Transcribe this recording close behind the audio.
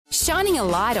shining a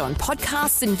light on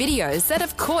podcasts and videos that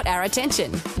have caught our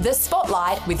attention. The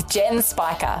Spotlight with Jen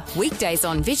Spiker. Weekdays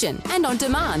on Vision and on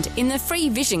demand in the free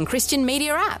Vision Christian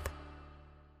Media app.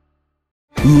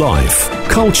 Life,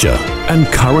 culture, and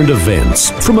current events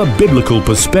from a biblical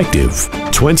perspective.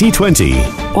 2020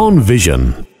 on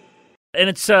Vision. And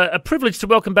it's a privilege to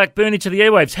welcome back Bernie to the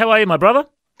airwaves. How are you, my brother?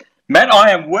 Matt,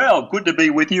 I am well. Good to be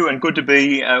with you and good to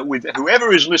be with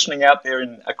whoever is listening out there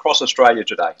across Australia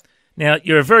today. Now,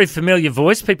 you're a very familiar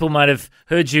voice. People might have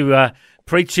heard you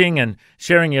preaching and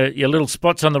sharing your little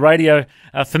spots on the radio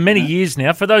for many years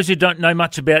now. For those who don't know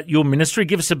much about your ministry,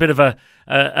 give us a bit of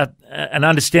an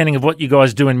understanding of what you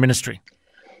guys do in ministry.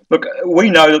 Look, we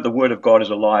know that the Word of God is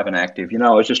alive and active. You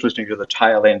know, I was just listening to the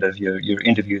tail end of your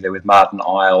interview there with Martin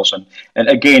Iles, and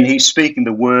again, he's speaking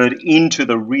the Word into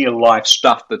the real-life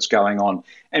stuff that's going on.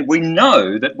 And we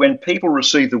know that when people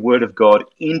receive the Word of God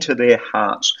into their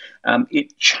hearts,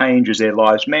 it changes their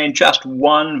lives. Man, just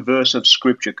one verse of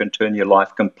Scripture can turn your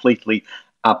life completely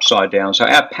upside down. So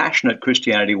our passion at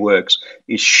Christianity Works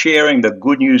is sharing the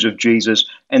good news of Jesus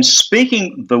and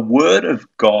speaking the Word of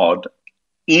God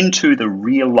into the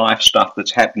real life stuff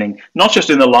that's happening, not just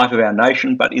in the life of our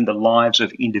nation, but in the lives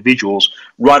of individuals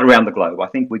right around the globe. I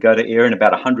think we go to air in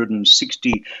about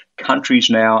 160 countries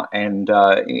now and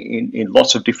in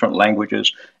lots of different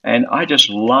languages. And I just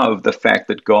love the fact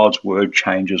that God's word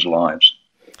changes lives.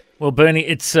 Well, Bernie,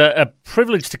 it's a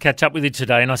privilege to catch up with you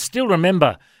today. And I still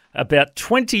remember about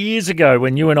 20 years ago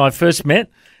when you and I first met.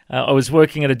 I was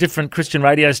working at a different Christian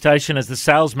radio station as the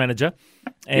sales manager,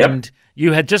 and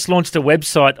you had just launched a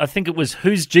website. I think it was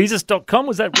who'sjesus.com.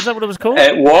 Was that what it was called?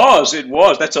 It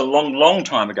was. That's a long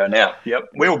time ago now. Yep.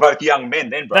 We were both young men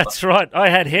then, brother. That's right. I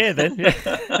had hair then.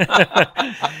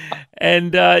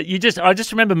 And I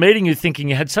just remember meeting you thinking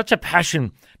you had such a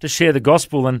passion to share the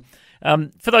gospel. And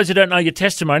for those who don't know your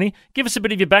testimony, give us a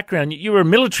bit of your background. You were a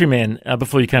military man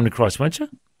before you came to Christ, weren't you?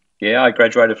 Yeah, I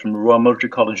graduated from the Royal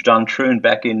Military College Duntroon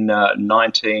back in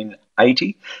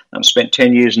 1980. Spent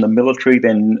 10 years in the military,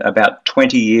 then about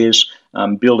 20 years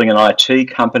building an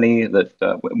IT company that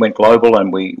went global,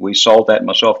 and we sold that,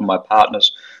 myself and my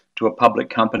partners, to a public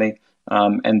company.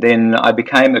 And then I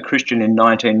became a Christian in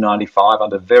 1995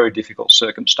 under very difficult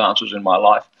circumstances in my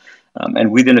life.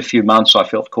 And within a few months, I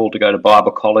felt called to go to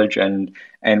Bible college, and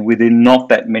within not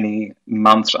that many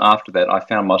months after that, I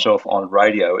found myself on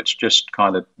radio. It's just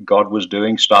kind of God was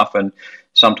doing stuff, and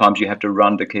sometimes you have to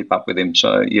run to keep up with him.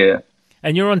 So, yeah.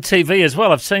 And you're on TV as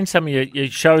well. I've seen some of your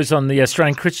shows on the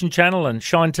Australian Christian Channel and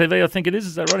Shine TV, I think it is.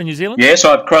 Is that right, in New Zealand? Yes,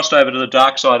 I've crossed over to the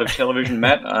dark side of television,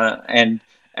 Matt, and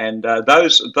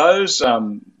those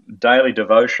daily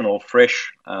devotional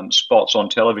fresh spots on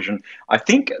television, I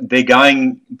think they're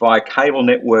going by cable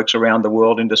networks around the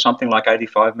world into something like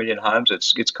 85 million homes.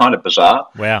 It's kind of bizarre.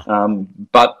 Wow.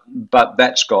 But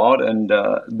that's God, and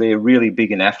they're really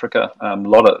big in Africa. A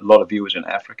lot of viewers in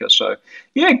Africa. So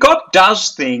yeah, God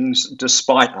does things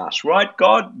despite us, right?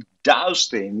 God does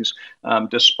things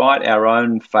despite our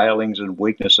own failings and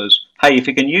weaknesses. Hey, if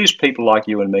He can use people like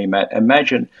you and me, Matt,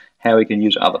 imagine how He can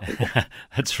use other people.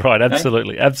 That's right,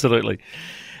 absolutely, okay? Absolutely.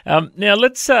 Now,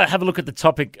 let's have a look at the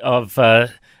topic of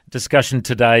discussion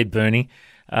today, Bernie.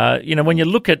 When you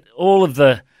look at all of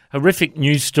the horrific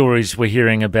news stories we're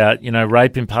hearing about,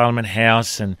 rape in Parliament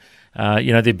House and,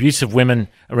 the abuse of women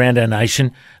around our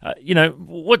nation,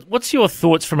 what's your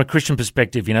thoughts from a Christian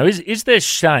perspective? Is there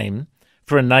shame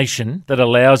for a nation that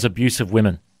allows abuse of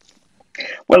women?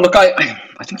 Well, look, I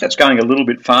think that's going a little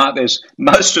bit far. There's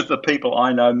most of the people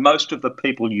I know, most of the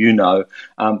people you know,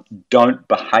 don't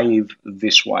behave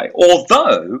this way.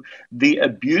 Although the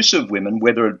abuse of women,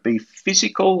 whether it be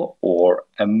physical or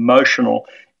emotional,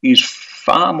 is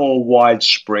far more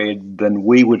widespread than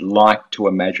we would like to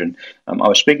imagine. I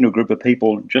was speaking to a group of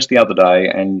people just the other day,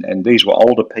 and these were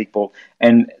older people,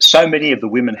 and so many of the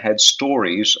women had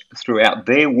stories throughout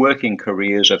their working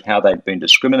careers of how they'd been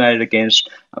discriminated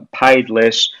against, paid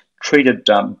less, treated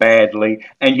badly,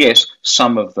 and yes,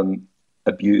 some of them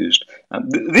abused.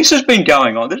 This has been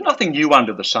going on. There's nothing new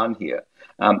under the sun here.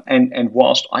 And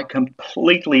whilst I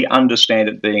completely understand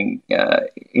it being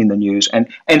in the news,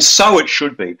 and so it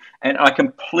should be, and I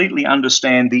completely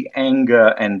understand the anger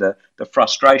and the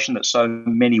frustration that so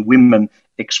many women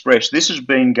express, this has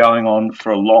been going on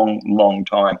for a long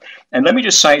time. And let me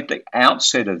just say at the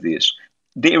outset of this,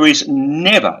 there is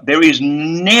never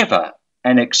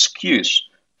an excuse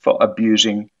for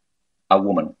abusing a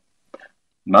woman.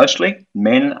 Mostly,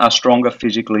 men are stronger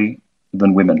physically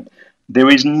than women. There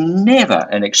is never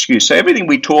an excuse. So everything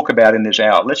we talk about in this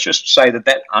hour, let's just say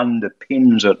that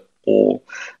underpins it all.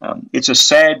 It's a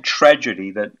sad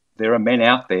tragedy that there are men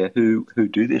out there who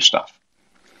do this stuff.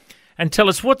 And tell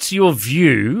us, what's your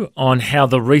view on how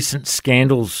the recent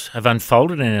scandals have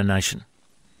unfolded in our nation?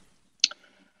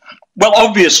 Well,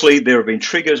 obviously there have been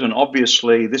triggers, and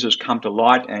obviously this has come to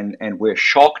light, and we're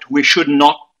shocked. We should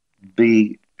not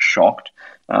be shocked.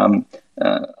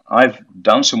 I've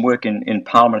done some work in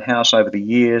Parliament House over the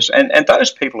years, and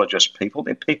those people are just people.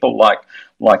 They're people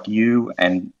like you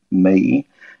and me.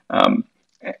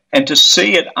 And to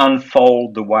see it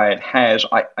unfold the way it has,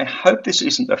 I hope this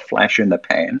isn't a flash in the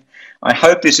pan. I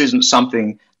hope this isn't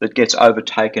something that gets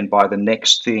overtaken by the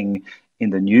next thing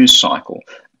in the news cycle,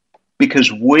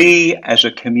 because we as a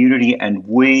community and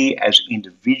we as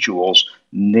individuals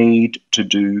need to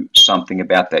do something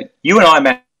about that. You and I,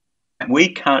 Matt, we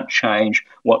can't change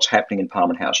what's happening in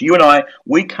Parliament House. You and I,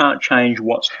 we can't change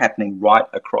what's happening right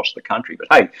across the country. But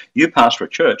hey, you pastor a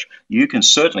church, you can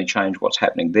certainly change what's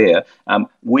happening there.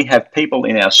 We have people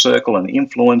in our circle and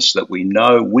influence that we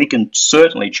know. We can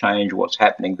certainly change what's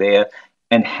happening there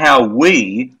and how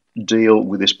we deal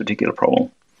with this particular problem.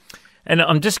 And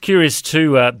I'm just curious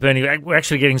too, Bernie, we're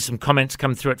actually getting some comments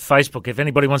come through at Facebook. If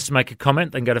anybody wants to make a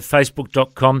comment, they can go to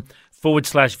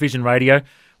facebook.com/Vision Radio.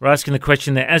 We're asking the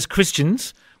question there, as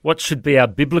Christians, what should be our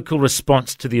biblical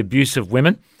response to the abuse of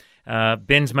women?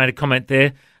 Ben's made a comment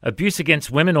there. Abuse against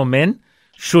women or men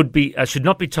should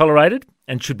not be tolerated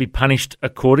and should be punished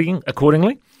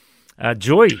accordingly.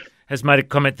 Joy has made a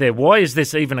comment there. Why is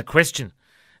this even a question?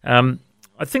 I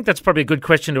think that's probably a good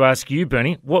question to ask you,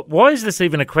 Bernie. Why is this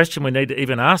even a question we need to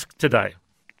even ask today?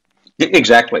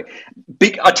 Exactly.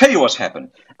 I'll tell you what's happened.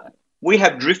 We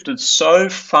have drifted so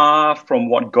far from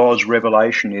what God's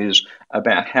revelation is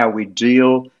about how we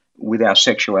deal with our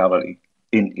sexuality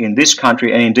in this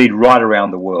country and indeed right around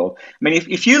the world. I mean,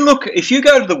 if you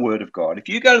go to the Word of God, if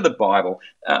you go to the Bible,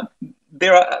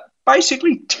 there are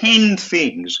basically 10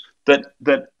 things that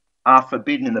are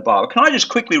forbidden in the Bible. Can I just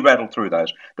quickly rattle through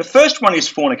those? The first one is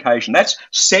fornication. That's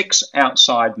sex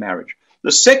outside marriage.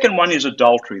 The second one is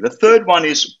adultery. The third one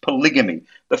is polygamy.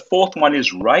 The fourth one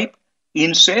is rape,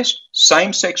 incest,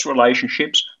 same-sex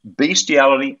relationships,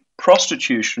 bestiality,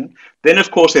 prostitution. Then,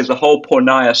 of course, there's the whole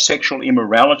porneia, sexual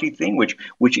immorality thing,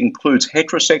 which includes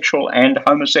heterosexual and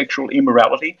homosexual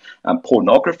immorality,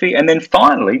 pornography, and then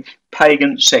finally,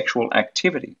 pagan sexual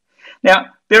activity. Now,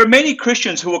 there are many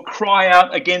Christians who will cry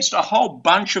out against a whole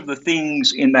bunch of the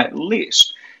things in that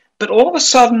list, but all of a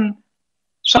sudden,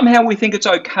 somehow we think it's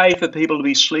okay for people to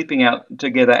be sleeping out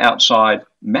together outside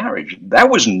marriage. That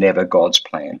was never God's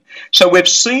plan. So we've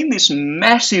seen this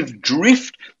massive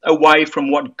drift away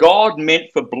from what God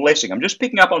meant for blessing. I'm just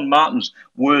picking up on Martin's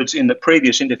words in the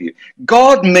previous interview.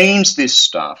 God means this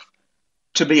stuff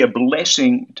to be a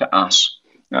blessing to us.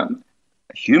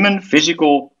 Human,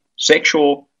 physical,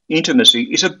 sexual intimacy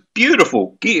is a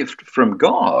beautiful gift from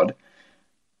God,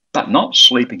 but not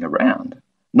sleeping around.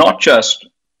 Not just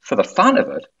for the fun of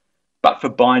it, but for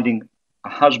binding a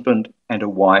husband and a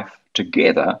wife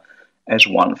together as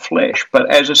one flesh.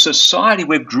 But as a society,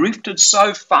 we've drifted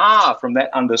so far from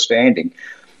that understanding.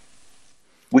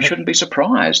 We shouldn't be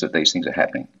surprised that these things are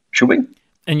happening, should we?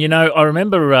 And, you know, I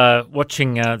remember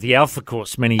watching the Alpha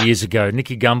Course many years ago.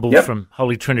 Nicky Gumbel from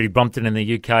Holy Trinity Brompton in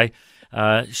the UK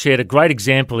shared a great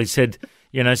example. He said,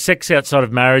 you know, sex outside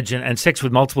of marriage and sex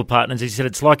with multiple partners, he said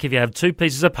it's like if you have two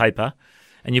pieces of paper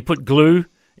and you put glue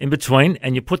in between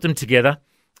and you put them together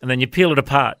and then you peel it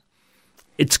apart.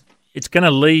 It's going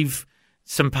to leave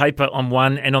some paper on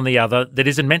one and on the other that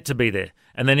isn't meant to be there.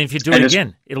 And then if you do it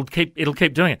again, it'll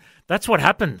keep doing it. That's what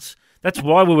happens. That's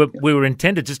why we were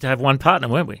intended just to have one partner,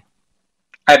 weren't we?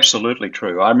 Absolutely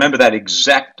true. I remember that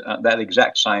exact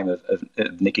same of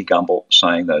Nicky Gumbel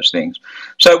saying those things.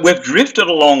 So we've drifted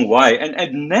a long way,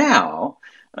 and now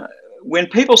when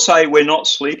people say we're not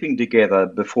sleeping together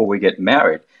before we get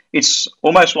married, it's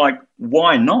almost like,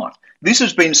 why not? This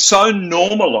has been so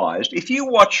normalized. If you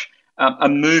watch a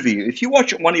movie, if you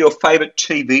watch one of your favorite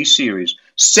TV series,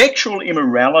 sexual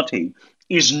immorality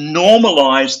is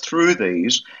normalized through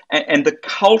these, and the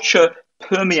culture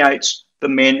permeates the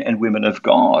men and women of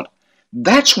God.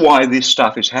 That's why this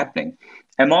stuff is happening.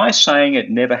 Am I saying it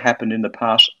never happened in the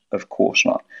past? Of course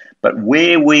not. But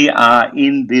where we are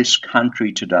in this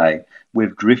country today,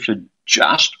 we've drifted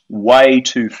just way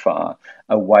too far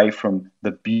away from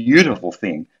the beautiful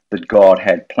thing that God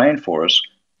had planned for us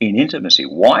in intimacy.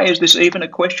 Why is this even a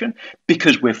question?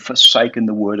 Because we've forsaken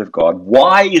the Word of God.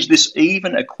 Why is this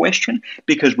even a question?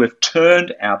 Because we've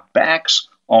turned our backs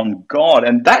on God.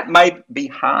 And that may be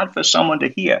hard for someone to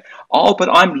hear. Oh, but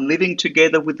I'm living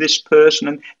together with this person,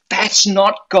 and that's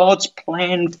not God's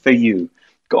plan for you.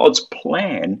 God's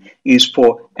plan is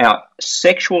for our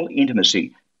sexual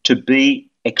intimacy to be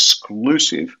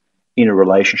exclusive in a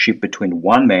relationship between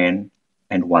one man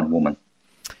and one woman.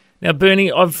 Now,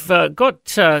 Bernie, I've got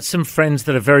some friends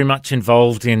that are very much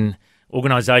involved in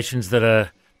organisations that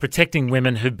are protecting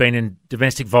women who've been in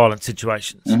domestic violence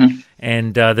situations. Mm-hmm.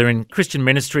 And they're in Christian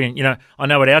ministry. And, I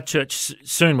know at our church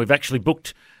soon we've actually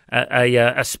booked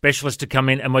a specialist to come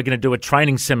in, and we're going to do a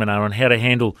training seminar on how to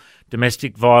handle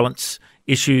domestic violence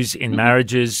issues in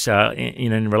marriages,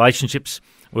 in relationships.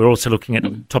 We're also looking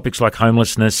at topics like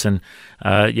homelessness and,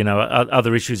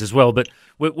 other issues as well. But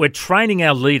we're training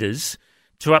our leaders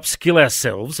to upskill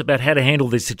ourselves about how to handle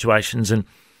these situations. And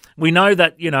we know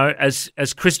that,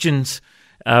 as Christians,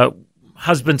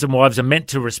 husbands and wives are meant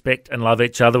to respect and love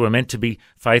each other. We're meant to be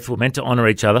faithful, meant to honour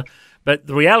each other. But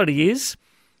the reality is,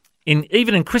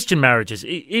 even in Christian marriages,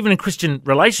 even in Christian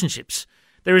relationships,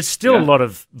 there is still a lot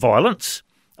of violence,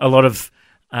 a lot of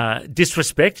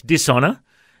disrespect, dishonour,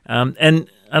 and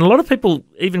a lot of people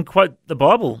even quote the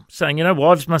Bible saying,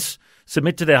 wives must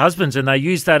submit to their husbands, and they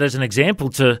use that as an example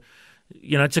to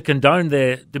condone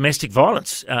their domestic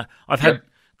violence. I've had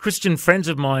Christian friends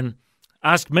of mine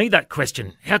ask me that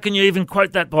question: how can you even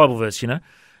quote that Bible verse?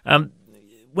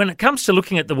 When it comes to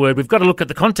looking at the word, we've got to look at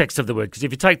the context of the word, because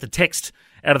if you take the text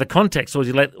out of the context, all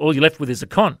you're left with is a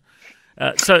con.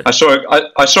 So I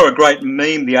saw a great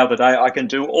meme the other day. I can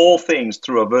do all things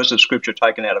through a verse of scripture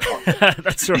taken out of context.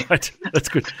 That's right. That's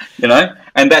good.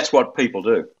 And that's what people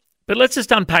do. But let's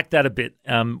just unpack that a bit.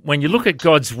 When you look at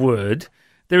God's word,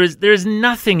 there is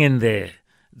nothing in there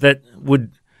that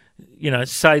would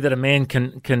say that a man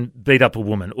can beat up a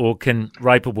woman or can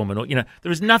rape a woman, or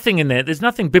there is nothing in there. There's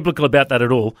nothing biblical about that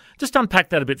at all. Just unpack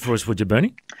that a bit for us, would you,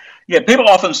 Bernie? Yeah, people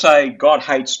often say God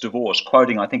hates divorce,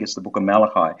 quoting, I think it's the book of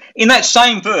Malachi. In that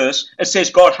same verse, it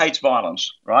says God hates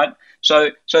violence, right?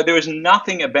 So there is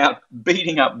nothing about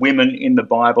beating up women in the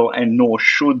Bible, and nor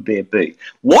should there be.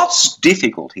 What's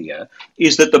difficult here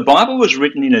is that the Bible was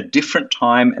written in a different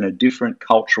time and a different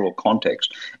cultural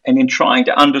context. And in trying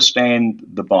to understand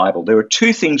the Bible, there are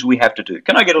two things we have to do.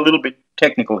 Can I get a little bit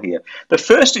technical here? The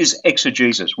first is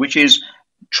exegesis, which is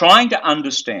trying to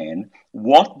understand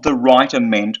what the writer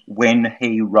meant when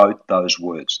he wrote those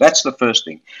words. That's the first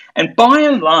thing. And by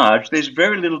and large, there's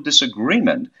very little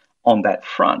disagreement on that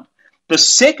front. The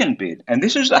second bit, and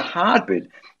this is the hard bit,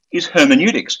 is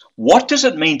hermeneutics. What does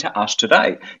it mean to us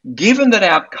today? Given that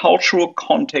our cultural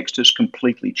context has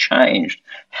completely changed,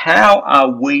 how are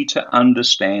we to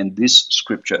understand this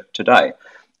scripture today?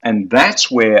 And that's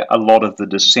where a lot of the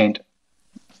dissent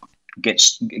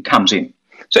comes in.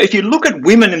 So if you look at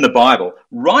women in the Bible,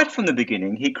 right from the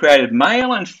beginning, he created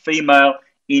male and female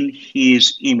in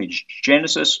his image.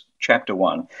 Genesis chapter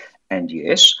 1. And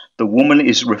yes, the woman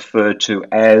is referred to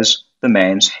as the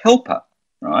man's helper,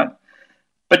 right?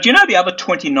 But you know the other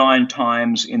 29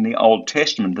 times in the Old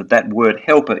Testament that word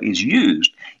helper is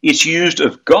used? It's used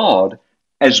of God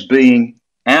as being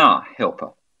our helper,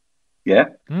 yeah?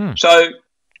 So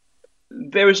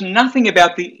there is nothing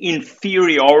about the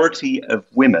inferiority of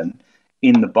women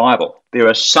in the Bible. There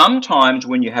are some times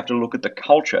when you have to look at the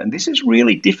culture, and this is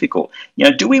really difficult.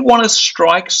 Do we want to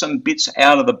strike some bits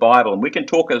out of the Bible? And we can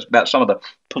talk about some of the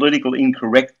political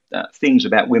incorrect things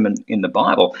about women in the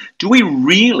Bible. Do we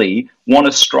really want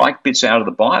to strike bits out of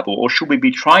the Bible, or should we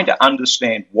be trying to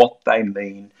understand what they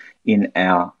mean in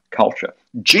our culture?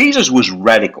 Jesus was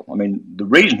radical. I mean, the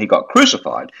reason he got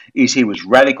crucified is he was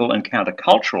radical and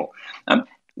countercultural.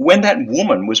 When that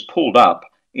woman was pulled up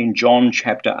in John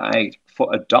chapter 8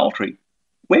 for adultery,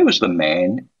 where was the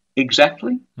man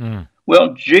exactly?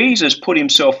 Well, Jesus put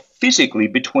himself physically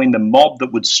between the mob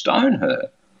that would stone her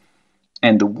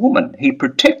and the woman. He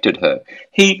protected her.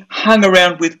 He hung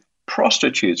around with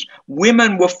prostitutes.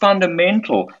 Women were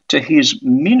fundamental to his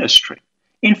ministry.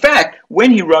 In fact,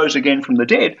 when he rose again from the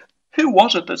dead, who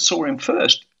was it that saw him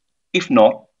first, if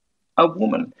not a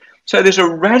woman? So there's a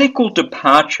radical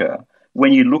departure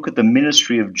when you look at the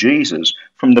ministry of Jesus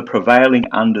from the prevailing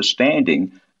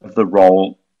understanding of the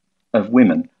role of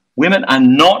women. Women are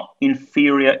not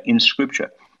inferior in Scripture.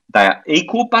 They are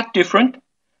equal but different,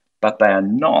 but they are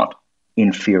not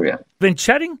inferior. We've been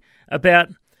chatting about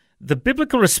the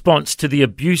biblical response to the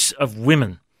abuse of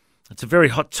women. It's a very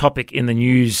hot topic in the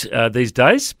news these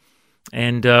days.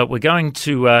 And we're going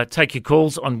to take your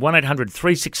calls on 1800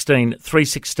 316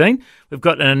 316. We've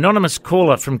got an anonymous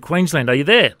caller from Queensland. Are you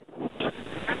there?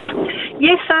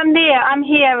 Yes, I'm there. I'm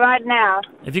here right now.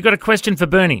 Have you got a question for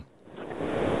Bernie?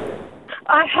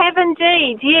 I have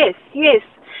indeed, yes.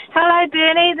 Hello,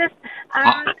 Bernie.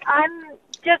 I'm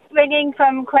just ringing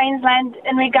from Queensland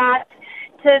in regard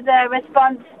to the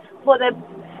response for the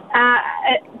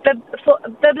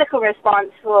biblical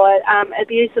response for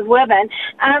abuse of women.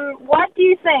 What do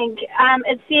you think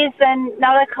it says in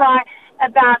Malachi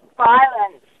about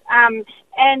violence?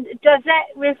 And does that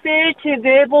refer to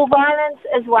verbal violence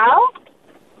as well?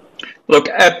 Look,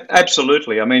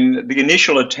 absolutely. I mean, the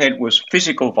initial intent was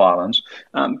physical violence,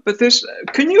 but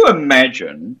can you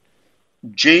imagine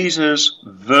Jesus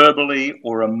verbally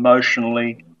or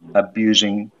emotionally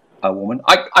abusing a woman?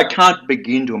 I can't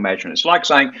begin to imagine. It's like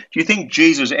saying, do you think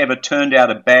Jesus ever turned out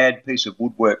a bad piece of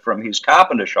woodwork from his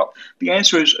carpenter shop? The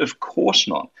answer is, of course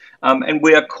not. And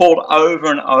we are called over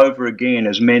and over again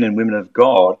as men and women of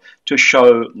God to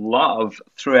show love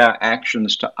through our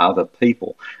actions to other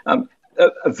people.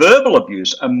 Verbal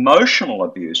abuse, emotional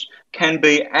abuse can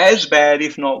be as bad,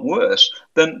 if not worse,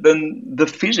 than the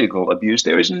physical abuse.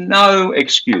 There is no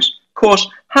excuse. Of course,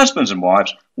 husbands and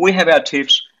wives, we have our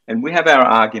tiffs and we have our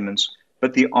arguments,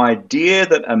 but the idea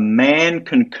that a man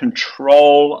can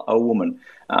control a woman,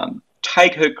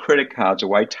 take her credit cards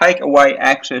away, take away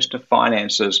access to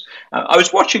finances. I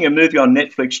was watching a movie on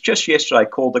Netflix just yesterday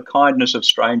called The Kindness of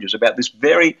Strangers about this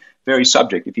very, very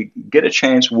subject. If you get a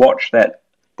chance, watch that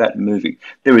movie.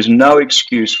 There is no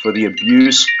excuse for the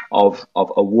abuse of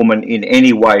a woman in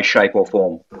any way, shape or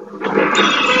form.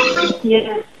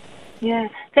 Yeah.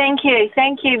 Thank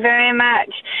you very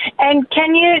much. And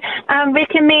can you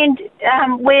recommend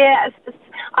where,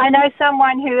 I know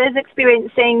someone who is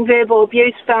experiencing verbal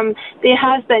abuse from their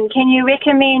husband, can you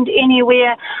recommend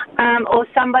anywhere or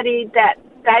somebody that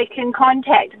they can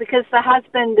contact, because the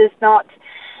husband is not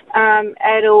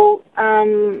at all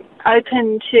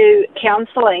open to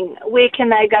counselling? Where can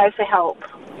they go for help?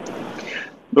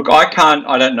 Look, I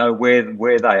don't know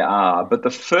where they are, but the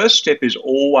first step is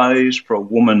always for a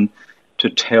woman to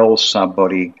tell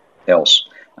somebody else.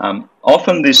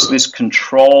 Often this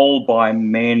control by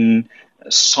men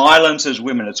silences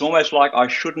women. It's almost like I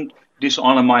shouldn't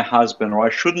dishonour my husband or I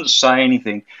shouldn't say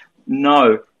anything.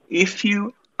 No, if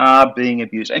you are being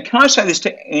abused, and can I say this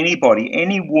to anybody,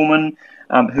 any woman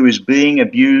who is being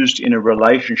abused in a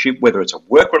relationship, whether it's a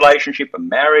work relationship, a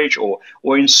marriage,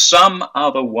 or in some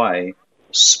other way,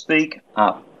 speak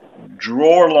up,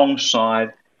 draw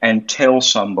alongside and tell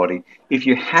somebody. If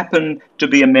you happen to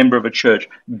be a member of a church,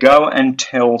 go and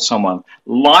tell someone.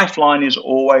 Lifeline is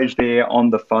always there on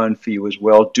the phone for you as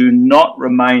well. Do not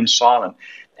remain silent.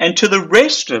 And to the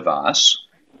rest of us,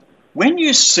 when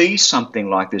you see something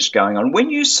like this going on, when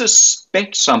you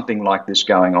suspect something like this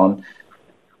going on,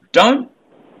 don't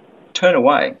turn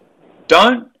away.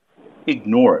 Don't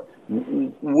ignore it.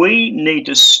 We need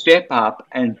to step up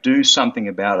and do something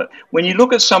about it. When you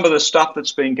look at some of the stuff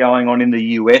that's been going on in the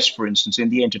US, for instance, in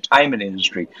the entertainment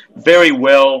industry, very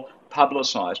well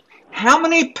publicised, how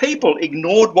many people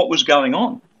ignored what was going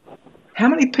on? How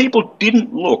many people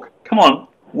didn't look? Come on,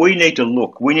 we need to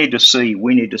look. We need to see.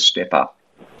 We need to step up.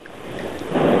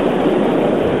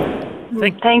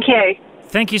 Thank you.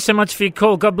 Thank you so much for your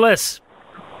call. God bless.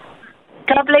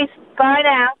 God bless. Bye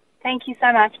now. Thank you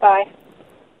so much. Bye.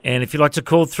 And if you'd like to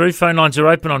call through, phone lines are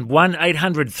open on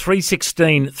 1-800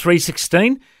 316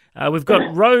 316. We've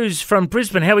got Rose from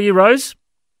Brisbane. How are you, Rose?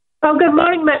 Oh, good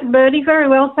morning, Matt and Bernie. Very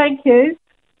well, thank you.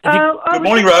 Good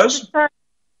morning, Rose.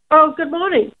 Good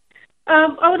morning.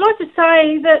 I would like to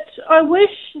say that I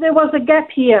wish there was a gap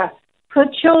year for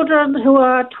children who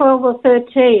are 12 or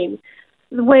 13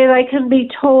 where they can be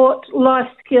taught life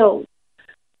skills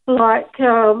like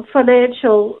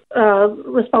financial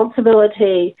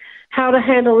responsibility, how to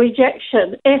handle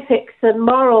rejection, ethics and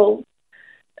morals,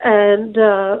 and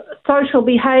social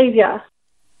behaviour.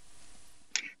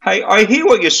 Hey, I hear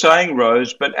what you're saying,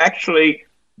 Rose, but actually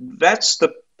that's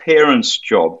the parents'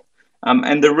 job.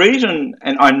 And the reason,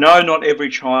 and I know not every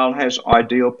child has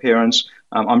ideal parents.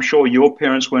 I'm sure your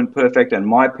parents weren't perfect and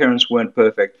my parents weren't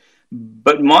perfect.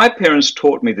 But my parents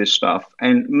taught me this stuff.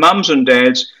 And mums and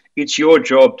dads, it's your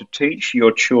job to teach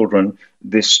your children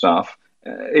this stuff.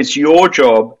 It's your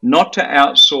job not to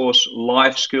outsource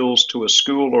life skills to a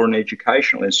school or an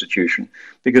educational institution,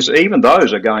 because even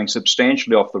those are going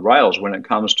substantially off the rails when it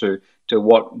comes to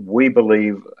what we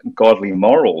believe godly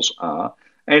morals are.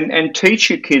 And teach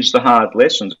your kids the hard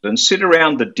lessons and sit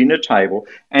around the dinner table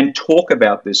and talk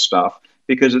about this stuff,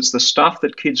 because it's the stuff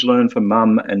that kids learn from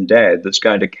mum and dad that's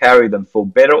going to carry them for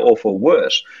better or for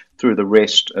worse through the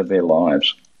rest of their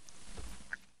lives.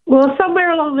 Well,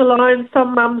 somewhere along the line,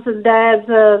 some mums and dads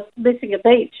are missing a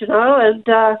beat, and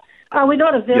are we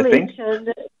not a village?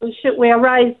 And we are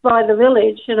raised by the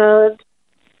village, and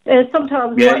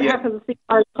sometimes what happens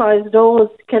behind closed doors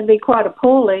can be quite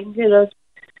appalling,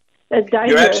 and dangerous.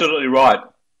 You're absolutely right.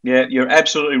 Yeah, you're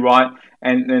absolutely right.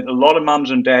 And a lot of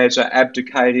mums and dads are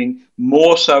abdicating,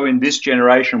 more so in this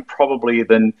generation probably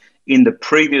than in the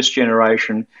previous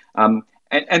generation.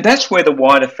 And that's where the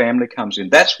wider family comes in.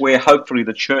 That's where hopefully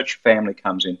the church family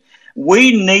comes in.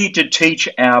 We need to teach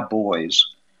our boys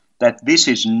that this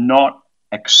is not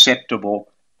acceptable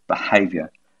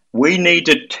behaviour. We need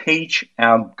to teach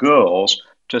our girls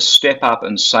to step up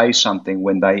and say something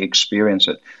when they experience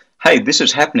it. Hey, this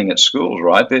is happening at schools,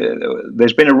 right?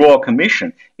 There's been a Royal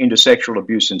Commission into sexual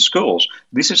abuse in schools.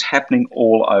 This is happening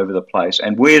all over the place.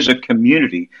 And we as a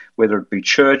community, whether it be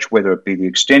church, whether it be the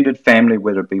extended family,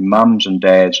 whether it be mums and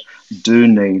dads, do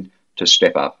need to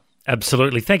step up.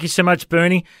 Absolutely. Thank you so much,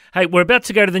 Bernie. Hey, we're about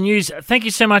to go to the news. Thank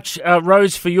you so much,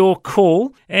 Rose, for your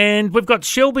call. And we've got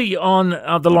Shelby on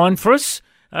the line for us.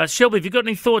 Shelby, have you got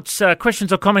any thoughts,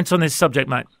 questions or comments on this subject,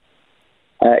 mate?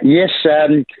 Yes,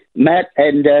 Matt,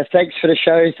 and thanks for the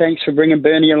show. Thanks for bringing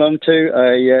Bernie along too.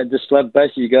 I just love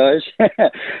both of you guys.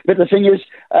 But the thing is,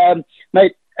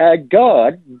 mate,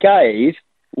 God gave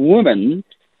woman,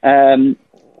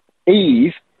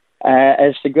 Eve,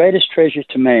 as the greatest treasure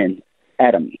to man,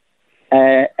 Adam,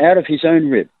 out of his own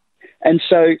rib. And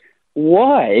so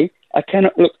why, I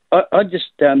cannot, look, I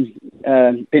just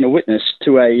been a witness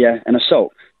to an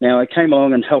assault. Now, I came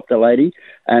along and helped a lady,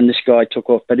 and this guy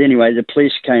took off. But anyway, the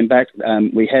police came back.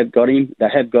 We have got him. They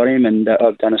have got him, and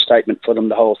I've done a statement for them,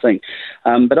 the whole thing.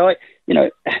 But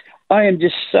I am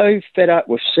just so fed up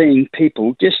with seeing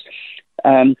people just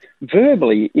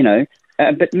verbally,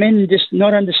 but men just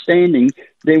not understanding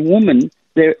their woman,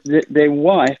 their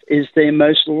wife is their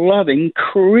most loving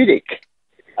critic.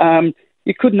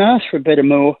 You couldn't ask for a better,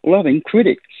 more loving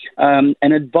critic, an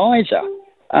advisor.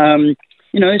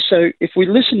 So if we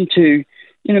listen to,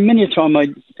 many a time I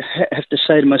have to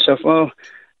say to myself,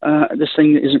 this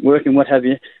thing isn't working, what have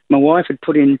you. My wife had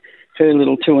put in her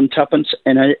little 2 and tuppence,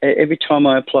 and every time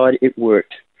I applied, it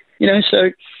worked.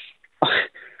 So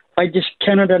I just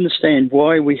cannot understand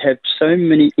why we have so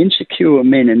many insecure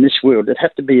men in this world that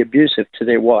have to be abusive to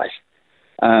their wife,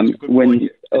 when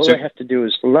all they have to do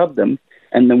is love them,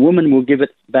 and the woman will give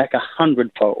it back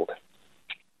 100-fold.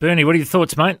 Bernie, what are your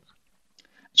thoughts, mate?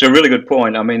 It's a really good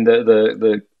point. I mean,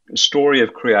 the story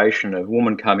of creation, of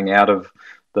woman coming out of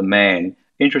the man,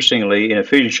 interestingly, in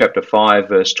Ephesians chapter 5,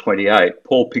 verse 28,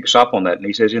 Paul picks up on that, and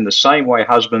he says, in the same way,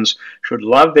 husbands should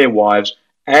love their wives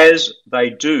as they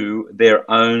do their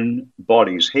own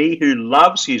bodies. He who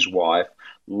loves his wife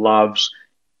loves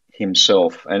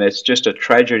himself. And it's just a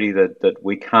tragedy that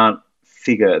we can't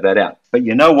figure that out. But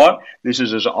you know what? This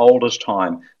is as old as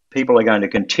time. People are going to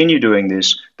continue doing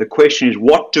this. The question is,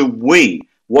 what do we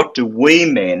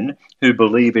men who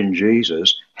believe in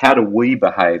Jesus, how do we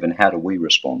behave and how do we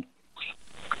respond?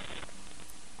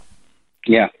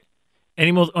 Yeah.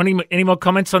 Any more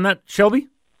comments on that, Shelby?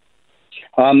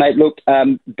 Mate, look,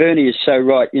 Bernie is so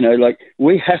right.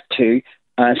 We have to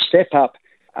step up.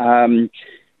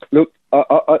 Look,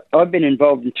 I've been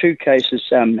involved in 2 cases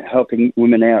helping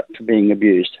women out for being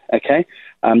abused, okay?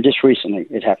 Just recently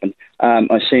it happened.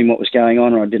 I seen what was going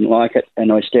on and I didn't like it,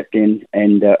 and I stepped in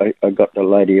and I got the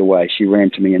lady away. She ran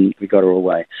to me and we got her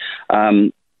away.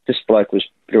 This bloke was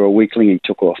a weakling. He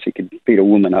took off. He could beat a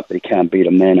woman up, but he can't beat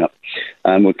a man up.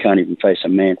 We can't even face a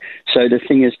man. So the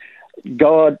thing is,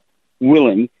 God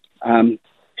willing,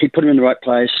 he put him in the right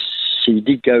place. We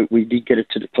did get it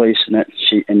to the police,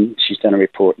 and she's done a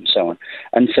report and so on.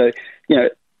 And so,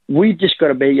 we just got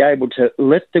to be able to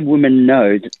let the women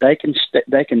know that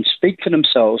they can speak for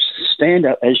themselves, stand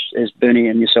up, as Bernie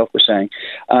and yourself were saying,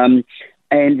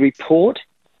 and report.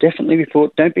 Definitely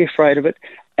report. Don't be afraid of it,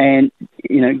 and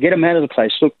get them out of the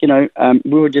place. Look,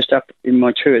 we were just up in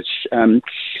my church. We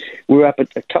were up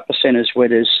at a couple of centres where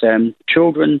there's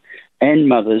children and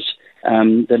mothers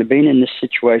that have been in this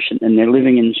situation, and they're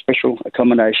living in special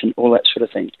accommodation, all that sort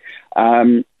of thing,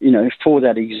 for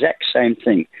that exact same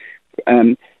thing.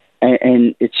 And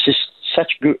it's just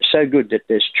so good that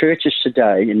there's churches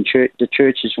today, and the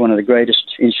church is one of the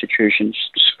greatest institutions,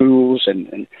 schools,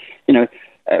 and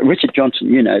Richard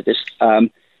Johnson, this,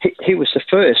 he was the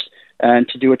first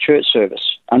to do a church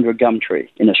service under a gum tree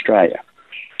in Australia,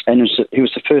 and he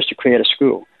was the first to create a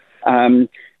school.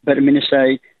 But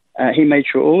he made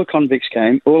sure all the convicts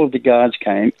came, all of the guards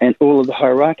came, and all of the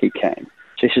hierarchy came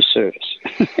to his service.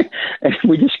 And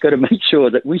we just got to make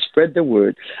sure that we spread the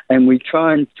word, and we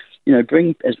try and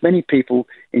bring as many people,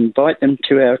 invite them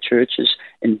to our churches,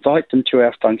 invite them to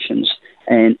our functions,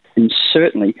 and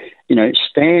certainly,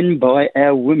 stand by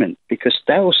our women, because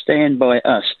they will stand by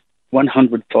us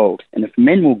 100-fold. And if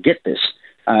men will get this,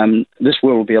 this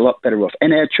world will be a lot better off,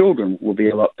 and our children will be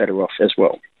a lot better off as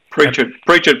well. Preach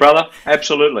it, brother.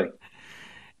 Absolutely.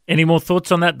 Any more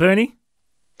thoughts on that, Bernie?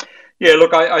 Yeah,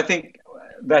 look, I think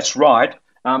that's right.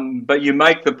 But you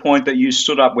make the point that you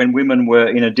stood up when women were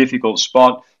in a difficult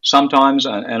spot. Sometimes,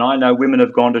 and I know women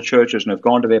have gone to churches and have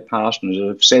gone to their pastors and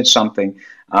have said something,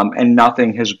 and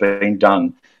nothing has been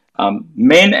done.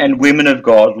 Men and women of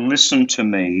God, listen to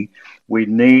me. We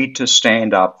need to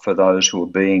stand up for those who are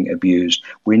being abused.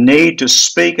 We need to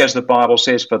speak, as the Bible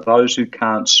says, for those who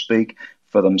can't speak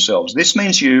for themselves. This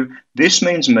means you, this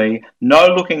means me,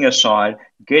 no looking aside,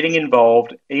 getting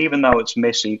involved, even though it's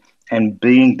messy, and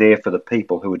being there for the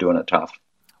people who are doing it tough.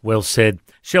 Well said.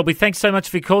 Shelby, thanks so much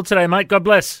for your call today, mate. God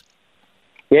bless.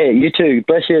 Yeah, you too.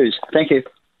 Bless you. Thank you.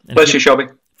 Bless you, Shelby.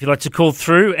 If you'd like to call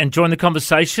through and join the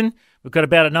conversation, we've got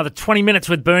about another 20 minutes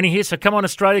with Bernie here, so come on,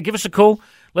 Australia, give us a call.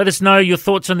 Let us know your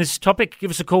thoughts on this topic.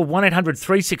 Give us a call,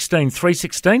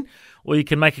 1-800-316-316, or you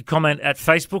can make a comment at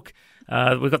Facebook.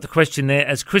 We've got the question there.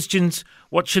 As Christians,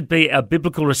 what should be our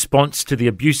biblical response to the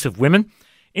abuse of women?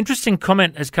 Interesting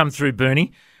comment has come through,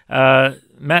 Bernie.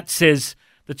 Matt says,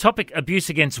 the topic abuse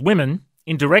against women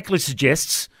indirectly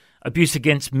suggests abuse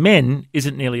against men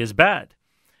isn't nearly as bad.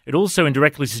 It also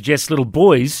indirectly suggests little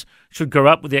boys should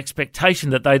grow up with the expectation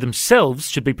that they themselves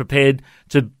should be prepared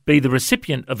to be the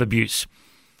recipient of abuse.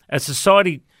 As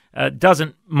society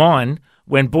doesn't mind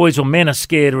when boys or men are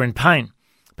scared or in pain.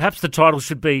 Perhaps the title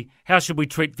should be, how should we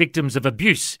treat victims of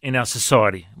abuse in our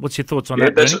society? What's your thoughts on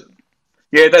that,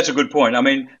 Bernie? That's a good point. I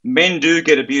mean, men do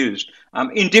get abused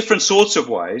in different sorts of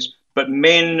ways, but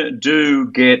men do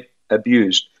get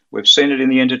abused. We've seen it in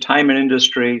the entertainment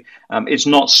industry. It's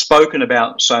not spoken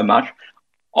about so much,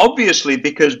 obviously,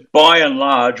 because by and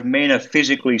large, men are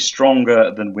physically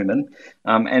stronger than women.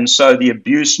 And so the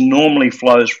abuse normally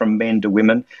flows from men to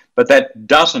women. But that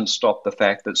doesn't stop the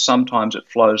fact that sometimes it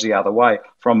flows the other way,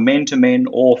 from men to men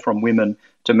or from women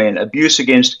to men. Abuse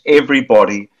against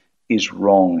everybody is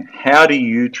wrong. How do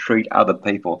you treat other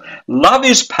people? Love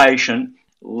is patient.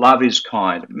 Love is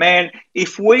kind. Man,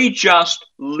 if we just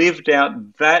lived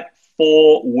out that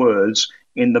 4 words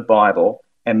in the Bible,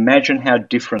 imagine how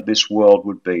different this world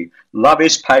would be. Love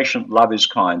is patient. Love is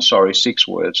kind. Sorry, 6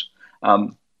 words.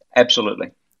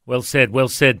 Absolutely. Well said. Well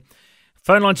said.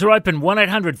 Phone lines are open,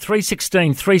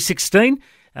 1-800-316-316.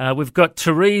 We've got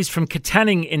Therese from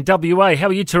Katanning in WA. How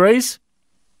are you, Therese?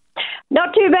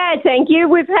 Not too bad, thank you.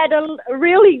 We've had a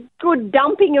really good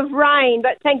dumping of rain,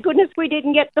 but thank goodness we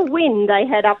didn't get the wind they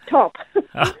had up top.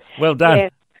 Well done. Yeah.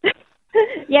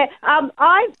 Yeah,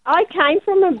 I came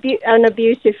from an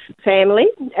abusive family,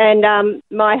 and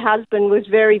my husband was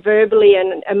very verbally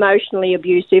and emotionally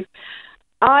abusive.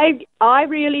 I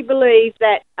really believe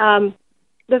that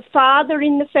the father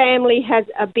in the family has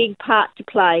a big part to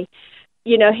play.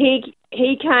 You know, he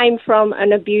came from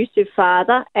an abusive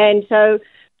father, and so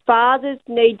fathers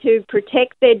need to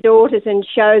protect their daughters and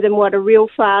show them what a real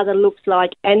father looks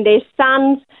like, and their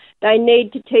sons, they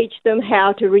need to teach them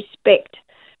how to respect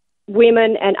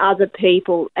women and other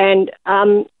people. And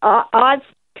I've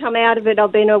come out of it.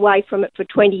 I've been away from it for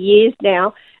 20 years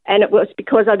now, and it was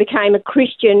because I became a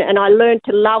Christian and I learned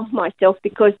to love myself,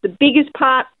 because the biggest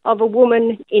part of a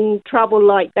woman in trouble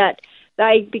like that,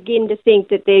 they begin to think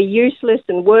that they're useless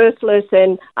and worthless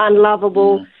and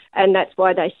unlovable, and that's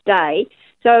why they stay.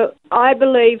 So I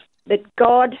believe that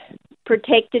God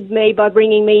protected me by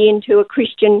bringing me into a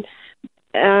Christian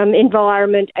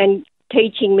environment and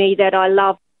teaching me that I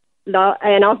love,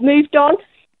 and I've moved on,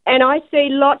 and I see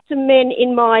lots of men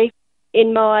in my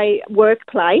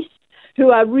workplace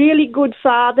who are really good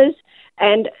fathers,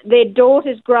 and their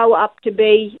daughters grow up to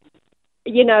be,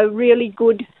 you know, really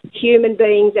good human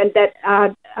beings, and that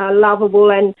are lovable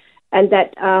and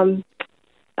that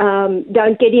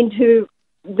don't get into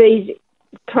these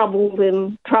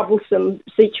troublesome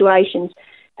situations.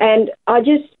 And I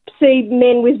just see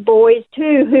men with boys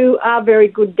too who are very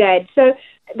good dads. So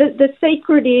the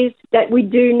secret is that we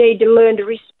do need to learn to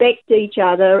respect each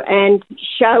other and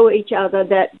show each other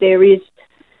that there's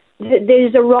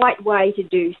a right way to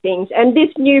do things. And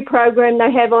this new program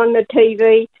they have on the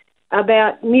TV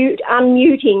about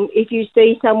unmuting if you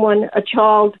see a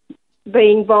child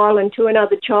being violent to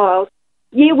another child.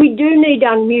 Yeah, we do need to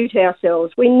unmute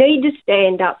ourselves. We need to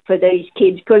stand up for these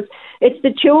kids, because it's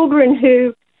the children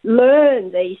who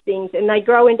learn these things and they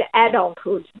grow into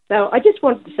adulthood. So I just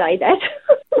wanted to say that.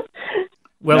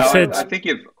 Well said. I think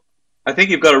you've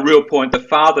got a real point. The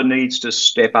father needs to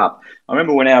step up. I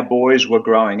remember when our boys were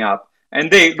growing up, and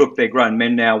they're grown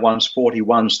men now, one's 40,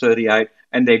 one's 38,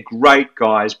 and they're great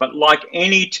guys. But like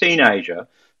any teenager,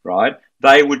 right,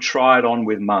 they would try it on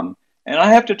with mum. And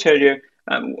I have to tell you,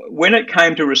 when it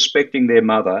came to respecting their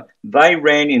mother, they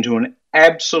ran into an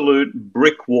absolute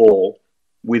brick wall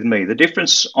with me. The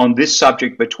difference on this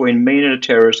subject between me and a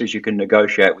terrorist is you can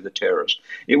negotiate with a terrorist.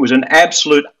 It was an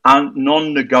absolute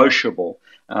non-negotiable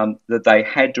that they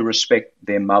had to respect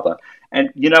their mother. And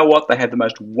you know what? They have the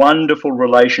most wonderful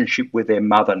relationship with their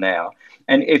mother now.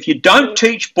 And if you don't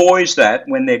teach boys that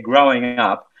when they're growing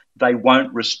up, they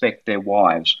won't respect their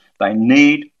wives. They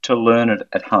need to learn it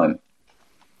at home.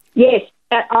 Yes,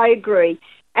 I agree.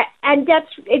 And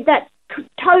that's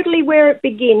totally where it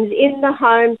begins, in the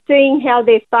home, seeing how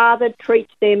their father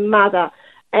treats their mother.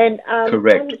 And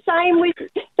correct. And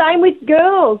same with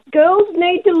girls. Girls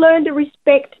need to learn to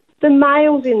respect the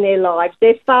males in their lives,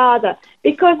 their father,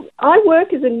 because I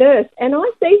work as a nurse and I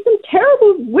see some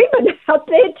terrible women out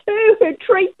there too who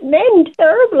treat men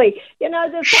terribly. You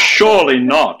know, surely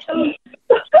not.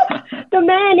 The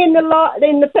man in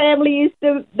the family is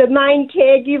the main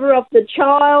caregiver of the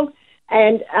child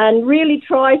and really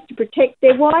tries to protect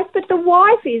their wife, but the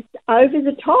wife is over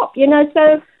the top. You know,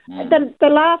 so the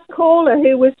last caller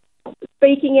who was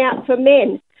speaking out for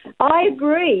men, I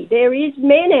agree. There is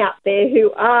men out there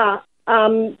who are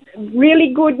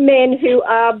really good men who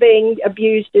are being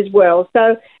abused as well.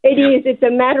 So it's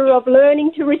a matter of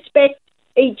learning to respect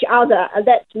each other.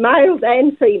 That's males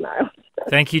and females.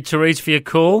 Thank you, Therese, for your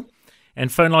call.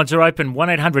 And phone lines are open,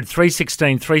 1800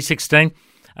 316 316.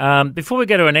 Before we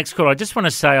go to our next call, I just want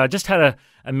to say I just had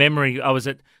a memory. I was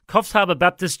at Coffs Harbour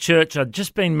Baptist Church. I'd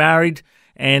just been married,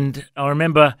 and I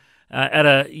remember at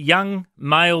a young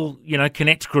male,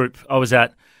 connect group I was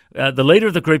at, the leader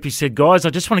of the group, he said, guys,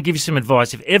 I just want to give you some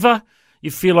advice. If ever you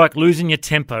feel like losing your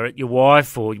temper at your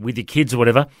wife or with your kids or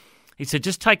whatever, he said,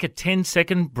 just take a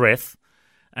 10-second breath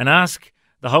and ask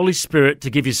the Holy Spirit to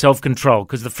give you self-control,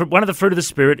 because one of the fruit of the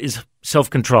Spirit is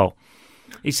self-control.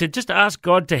 He said, just ask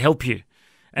God to help you.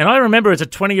 And I remember as a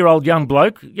 20-year-old young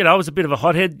bloke, I was a bit of a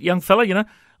hothead young fella,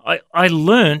 I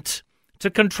learnt to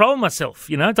control myself.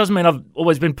 It doesn't mean I've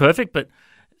always been perfect, but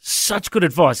such good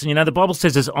advice. And, the Bible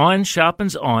says as iron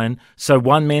sharpens iron, so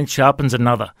one man sharpens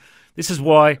another. This is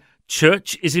why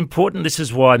church is important. This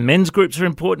is why men's groups are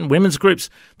important, women's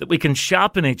groups, that we can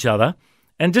sharpen each other.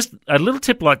 And just a little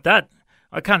tip like that,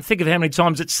 I can't think of how many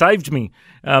times it saved me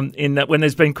in that when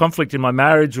there's been conflict in my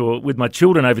marriage or with my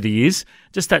children over the years.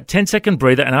 Just that 10-second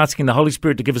breather and asking the Holy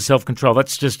Spirit to give us self-control.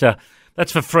 That's just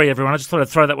that's for free, everyone. I just thought I'd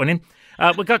throw that one in.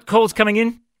 We've got calls coming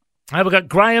in. We've got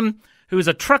Graham, who is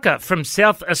a trucker from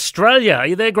South Australia. Are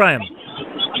you there, Graham?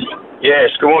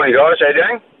 Yes. Good morning, guys. How you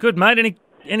doing? Good, mate.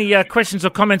 Any questions or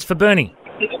comments for Bernie?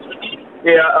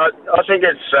 Yeah, I think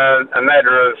it's a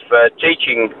matter of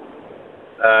teaching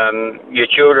your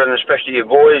children, especially your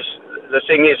boys. The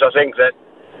thing is, I think that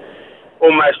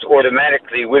almost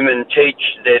automatically women teach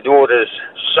their daughters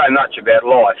so much about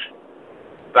life.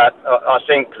 But I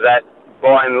think that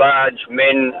by and large,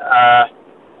 men are,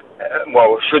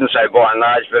 I shouldn't say by and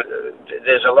large, but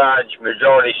there's a large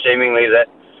majority seemingly that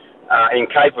are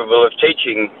incapable of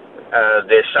teaching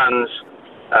their sons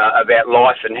about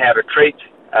life and how to treat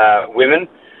women.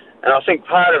 And I think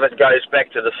part of it goes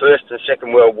back to the First and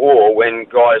Second World War, when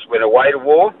guys went away to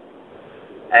war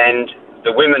and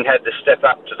the women had to step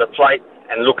up to the plate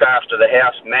and look after the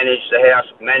house, manage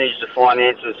the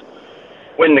finances.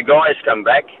 When the guys come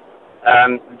back,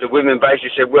 the women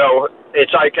basically said, well,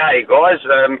 it's okay, guys,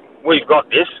 we've got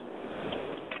this.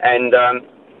 And,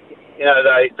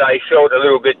 they felt a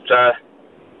little bit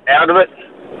out of it.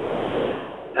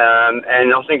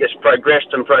 And I think it's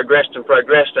progressed and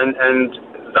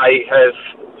they have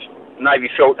maybe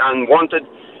felt unwanted,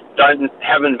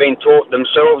 haven't been taught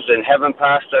themselves and haven't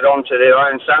passed it on to their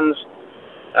own sons.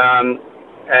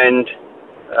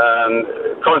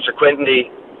 Consequently,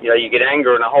 you get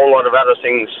anger and a whole lot of other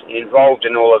things involved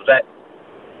in all of that.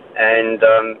 And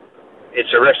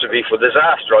it's a recipe for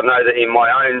disaster. I know that in my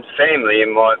own family,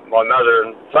 in my mother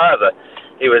and father,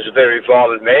 he was a very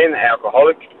violent man,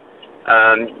 alcoholic,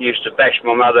 used to bash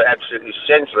my mother absolutely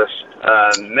senseless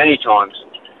many times.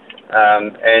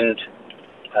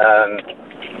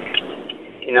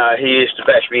 He used to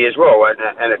bash me as well,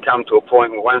 and it come to a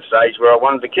point at one stage where I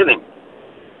wanted to kill him.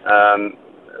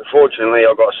 Fortunately,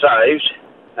 I got saved,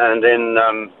 and then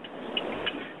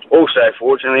also,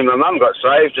 fortunately, my mum got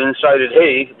saved, and so did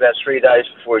he, about 3 days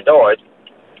before he died.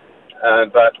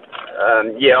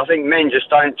 I think men just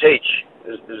don't teach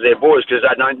their boys because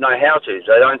they don't know how to.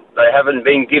 They haven't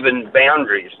been given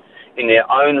boundaries in their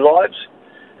own lives.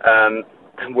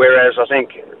 Whereas I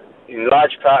think, in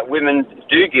large part, women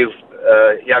do give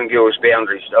young girls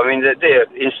boundaries. I mean, there are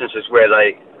instances where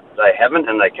they haven't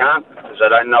and they can't because they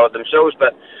don't know it themselves,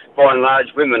 but by and large,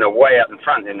 women are way up in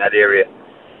front in that area.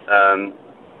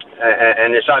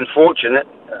 And it's unfortunate,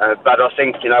 but I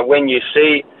think, when you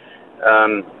see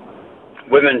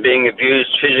women being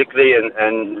abused physically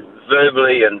and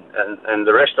verbally and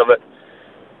the rest of it,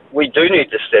 we do need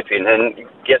to step in and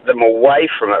get them away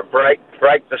from it, break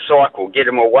the cycle, get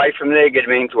them away from there, get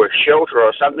them into a shelter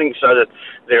or something so that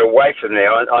they're away from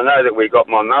there. I know that we got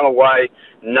my mum away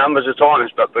numbers of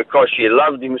times, but because she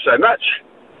loved him so much,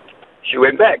 she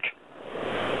went back.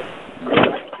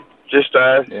 Just,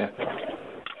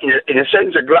 in a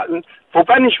sense, a glutton for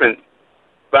punishment.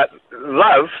 But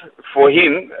love for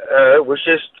him was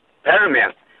just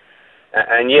paramount.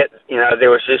 And yet, there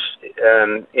was this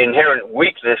inherent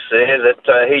weakness there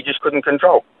that he just couldn't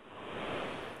control.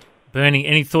 Bernie,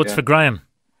 any thoughts for Graham?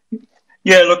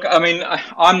 Yeah, look, I mean,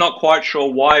 I'm not quite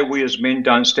sure why we as men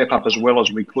don't step up as well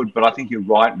as we could, but I think you're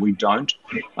right, we don't.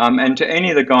 And to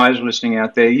any of the guys listening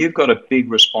out there, you've got a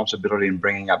big responsibility in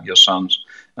bringing up your sons.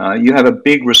 You have a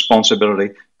big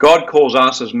responsibility. God calls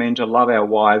us as men to love our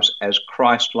wives as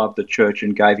Christ loved the church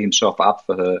and gave himself up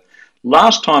for her.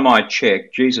 Last time I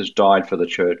checked, Jesus died for the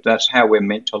church. That's how we're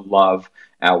meant to love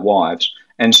our wives.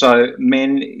 And so,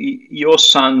 men, your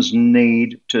sons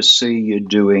need to see you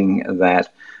doing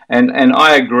that. And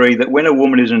I agree that when a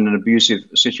woman is in an abusive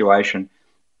situation,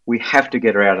 we have to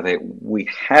get her out of there. We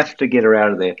have to get her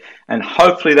out of there. And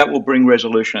hopefully that will bring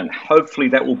resolution. And hopefully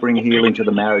that will bring healing to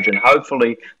the marriage. And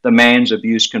hopefully the man's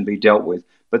abuse can be dealt with.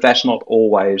 But that's not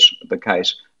always the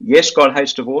case. Yes, God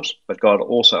hates divorce, but God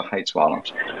also hates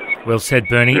violence. Well said,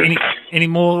 Bernie. Any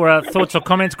more thoughts or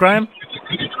comments, Graham?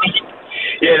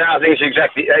 Yeah, no, I think it's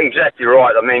exactly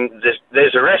right. I mean,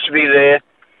 there's a recipe there,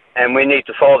 and we need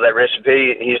to follow that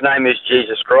recipe. His name is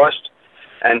Jesus Christ,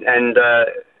 and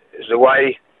the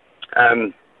way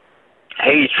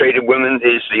he treated women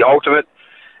is the ultimate.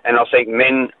 And I think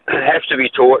men have to be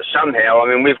taught somehow.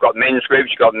 I mean, we've got men's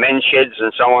groups, you've got men's sheds,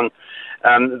 and so on.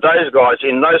 Those guys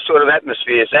in those sort of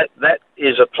atmospheres, that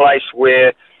is a place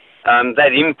where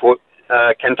that input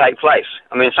can take place.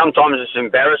 I mean, sometimes it's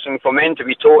embarrassing for men to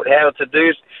be taught how to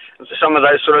do some of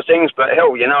those sort of things, but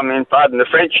hell, I mean, pardon the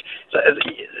French, so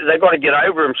they've got to get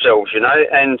over themselves,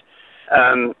 and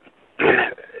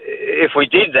if we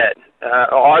did that,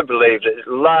 I believe that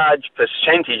a large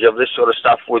percentage of this sort of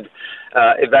stuff would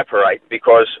evaporate,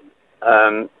 because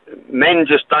men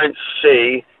just don't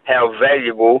see how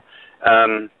valuable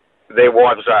their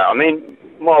wives are. I mean,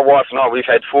 my wife and I, we've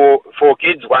had four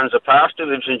kids. One's a pastor,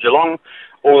 lives in Geelong.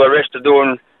 All the rest are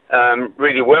doing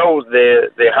really well.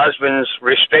 Their husbands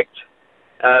respect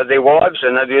their wives,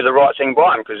 and they do the right thing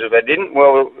by them, because if they didn't,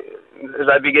 well,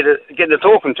 they'd be getting a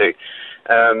talking to.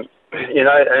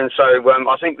 And so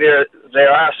I think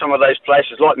there are some of those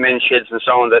places like men's sheds and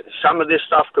so on that some of this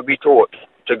stuff could be taught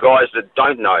to guys that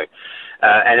don't know,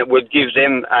 and it would give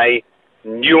them a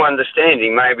new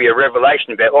understanding, maybe a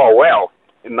revelation about, oh, wow,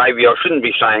 maybe I shouldn't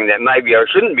be saying that, maybe I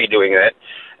shouldn't be doing that,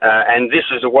 and this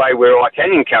is a way where I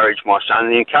can encourage my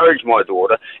son, encourage my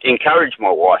daughter, encourage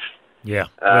my wife. Yeah,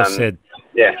 well said.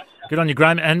 Yeah. Good on you,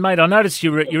 Graham. And, mate, I noticed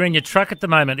you're in your truck at the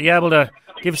moment. Are you able to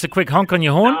give us a quick honk on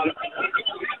your horn?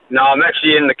 No, I'm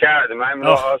actually in the car at the moment.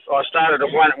 Oh. I started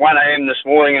at 1 a.m. this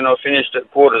morning and I finished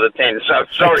at 9:45, so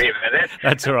sorry about that.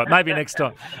 That's all right. Maybe next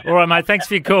time. All right, mate. Thanks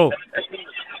for your call.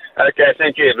 Okay,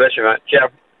 thank you. Bless you, mate. Ciao.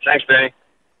 Thanks, Bernie.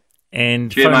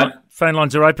 And phone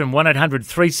lines are open, 1800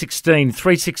 316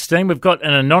 316. We've got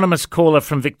an anonymous caller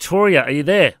from Victoria. Are you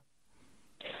there?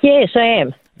 Yes, I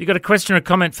am. Have you got a question or a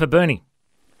comment for Bernie?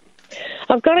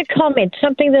 I've got a comment,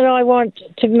 something that I want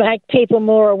to make people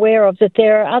more aware of, that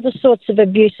there are other sorts of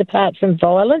abuse apart from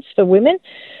violence for women.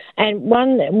 And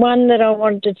one that I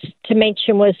wanted to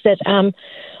mention was that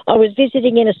I was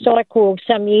visiting in a psych ward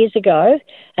some years ago,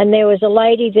 and there was a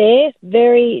lady there,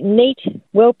 very neat,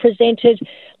 well-presented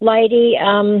lady.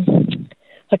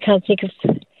 I can't think of...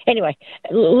 Anyway,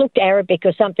 looked Arabic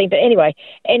or something. But anyway,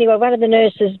 one of the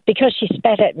nurses, because she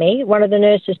spat at me, one of the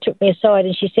nurses took me aside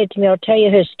and she said to me, I'll tell you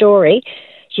her story.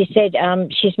 She said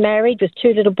she's married with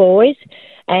 2 little boys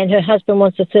and her husband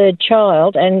wants a 3rd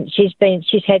child, and she's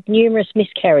had numerous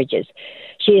miscarriages.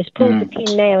 She has pulled the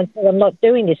pin now and said, I'm not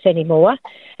doing this anymore.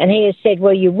 And he has said,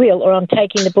 well, you will, or I'm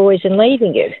taking the boys and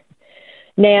leaving you.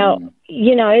 Now,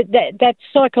 that's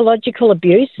psychological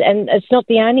abuse, and it's not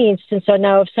the only instance I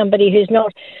know of somebody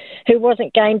who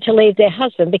wasn't game to leave their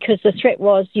husband, because the threat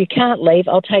was, you can't leave,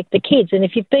 I'll take the kids. And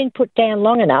if you've been put down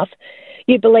long enough,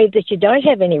 you believe that you don't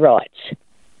have any rights.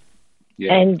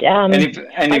 Yeah. And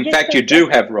in fact, you do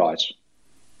have rights.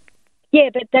 Yeah,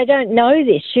 but they don't know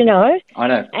this, I know. I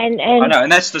know,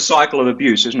 and that's the cycle of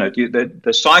abuse, isn't it?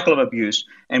 The cycle of abuse,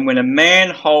 and when a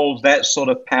man holds that sort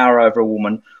of power over a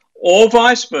woman, or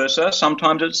vice versa,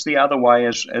 sometimes it's the other way,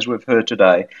 as we've heard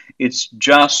today. It's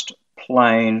just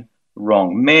plain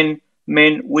wrong. Men,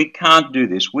 Men, we can't do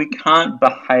this. We can't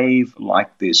behave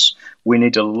like this. We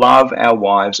need to love our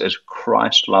wives as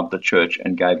Christ loved the church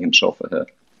and gave himself for her.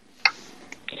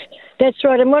 That's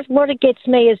right. And what it gets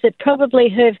me is that probably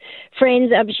her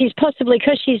friends, she's possibly,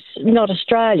 because she's not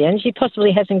Australian, she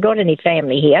possibly hasn't got any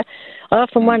family here. I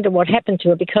often wonder what happened to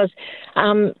her because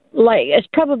it's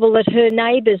probable that her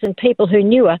neighbours and people who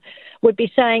knew her would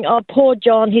be saying, oh, poor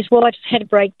John, his wife's had a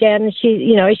breakdown and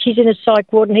she's in a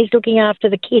psych ward and he's looking after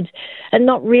the kids, and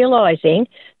not realising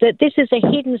that this is a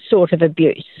hidden sort of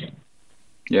abuse.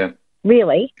 Yeah.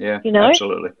 Really? Yeah,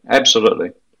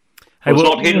 Absolutely. Well, it's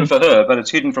not hidden for her, but it's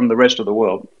hidden from the rest of the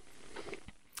world.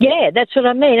 Yeah, that's what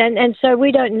I mean. And so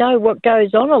we don't know what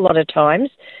goes on a lot of times,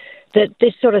 that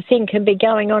this sort of thing can be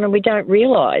going on and we don't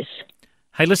realise.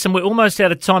 Hey, listen, we're almost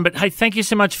out of time, but hey, thank you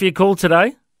so much for your call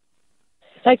today.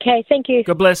 Okay, thank you.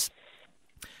 God bless.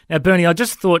 Now, Bernie, I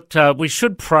just thought we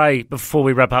should pray before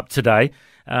we wrap up today.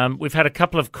 We've had a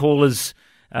couple of callers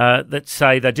that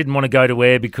say they didn't want to go to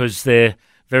air because they're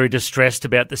very distressed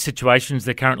about the situations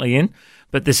they're currently in,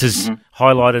 but this has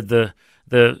highlighted the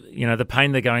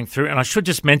pain they're going through. And I should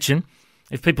just mention,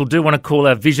 if people do want to call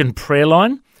our Vision prayer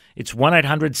line, it's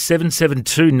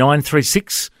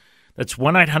 1-800-772-936. That's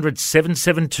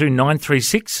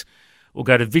 1-800-772-936. Or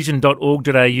go to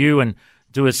vision.org.au and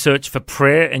do a search for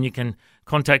prayer, and you can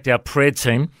contact our prayer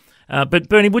team. But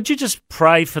Bernie, would you just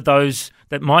pray for those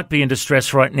that might be in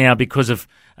distress right now because of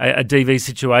a DV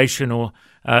situation or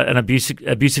an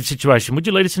abusive situation? Would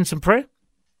you lead us in some prayer?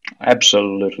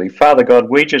 Absolutely. Father God,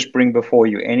 we just bring before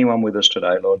you anyone with us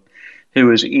today, Lord,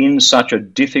 who is in such a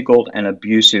difficult and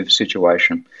abusive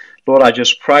situation. Lord, I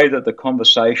just pray that the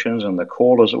conversations and the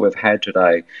callers that we've had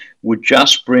today would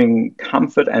just bring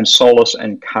comfort and solace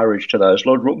and courage to those.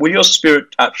 Lord, will your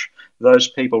Spirit touch those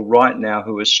people right now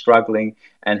who are struggling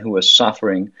and who are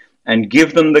suffering, and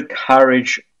give them the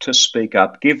courage to speak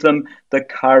up, give them the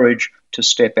courage to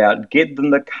step out, give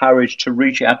them the courage to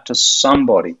reach out to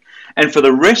somebody. And for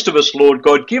the rest of us, Lord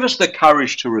God, give us the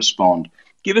courage to respond.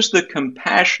 Give us the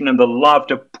compassion and the love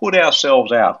to put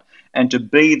ourselves out and to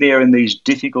be there in these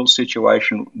difficult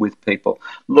situations with people.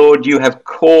 Lord, you have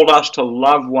called us to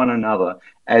love one another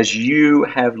as you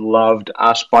have loved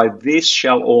us. By this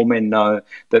shall all men know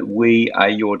that we are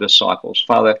your disciples.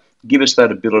 Father, give us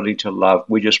that ability to love.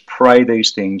 We just pray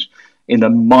these things in the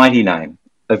mighty name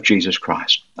of Jesus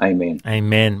Christ. Amen.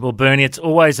 Amen. Well, Bernie, it's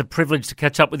always a privilege to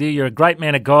catch up with you. You're a great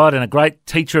man of God and a great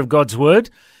teacher of God's Word.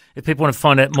 If people want to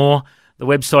find out more, the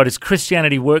website is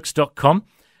christianityworks.com.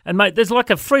 And, mate, there's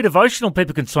like a free devotional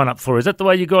people can sign up for. Is that the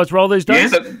way you guys roll these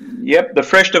days? Yep, the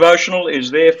fresh devotional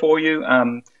is there for you.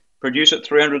 Produce it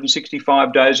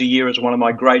 365 days a year is one of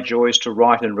my great joys to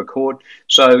write and record.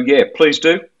 So, yeah, please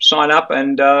do sign up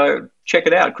and check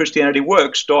it out,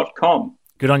 christianityworks.com.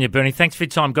 Good on you, Bernie. Thanks for your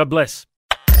time. God bless.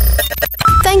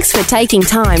 Thanks for taking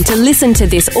time to listen to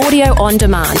this audio on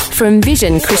demand from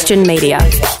Vision Christian Media.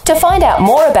 To find out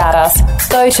more about us,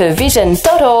 go to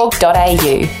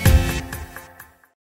vision.org.au.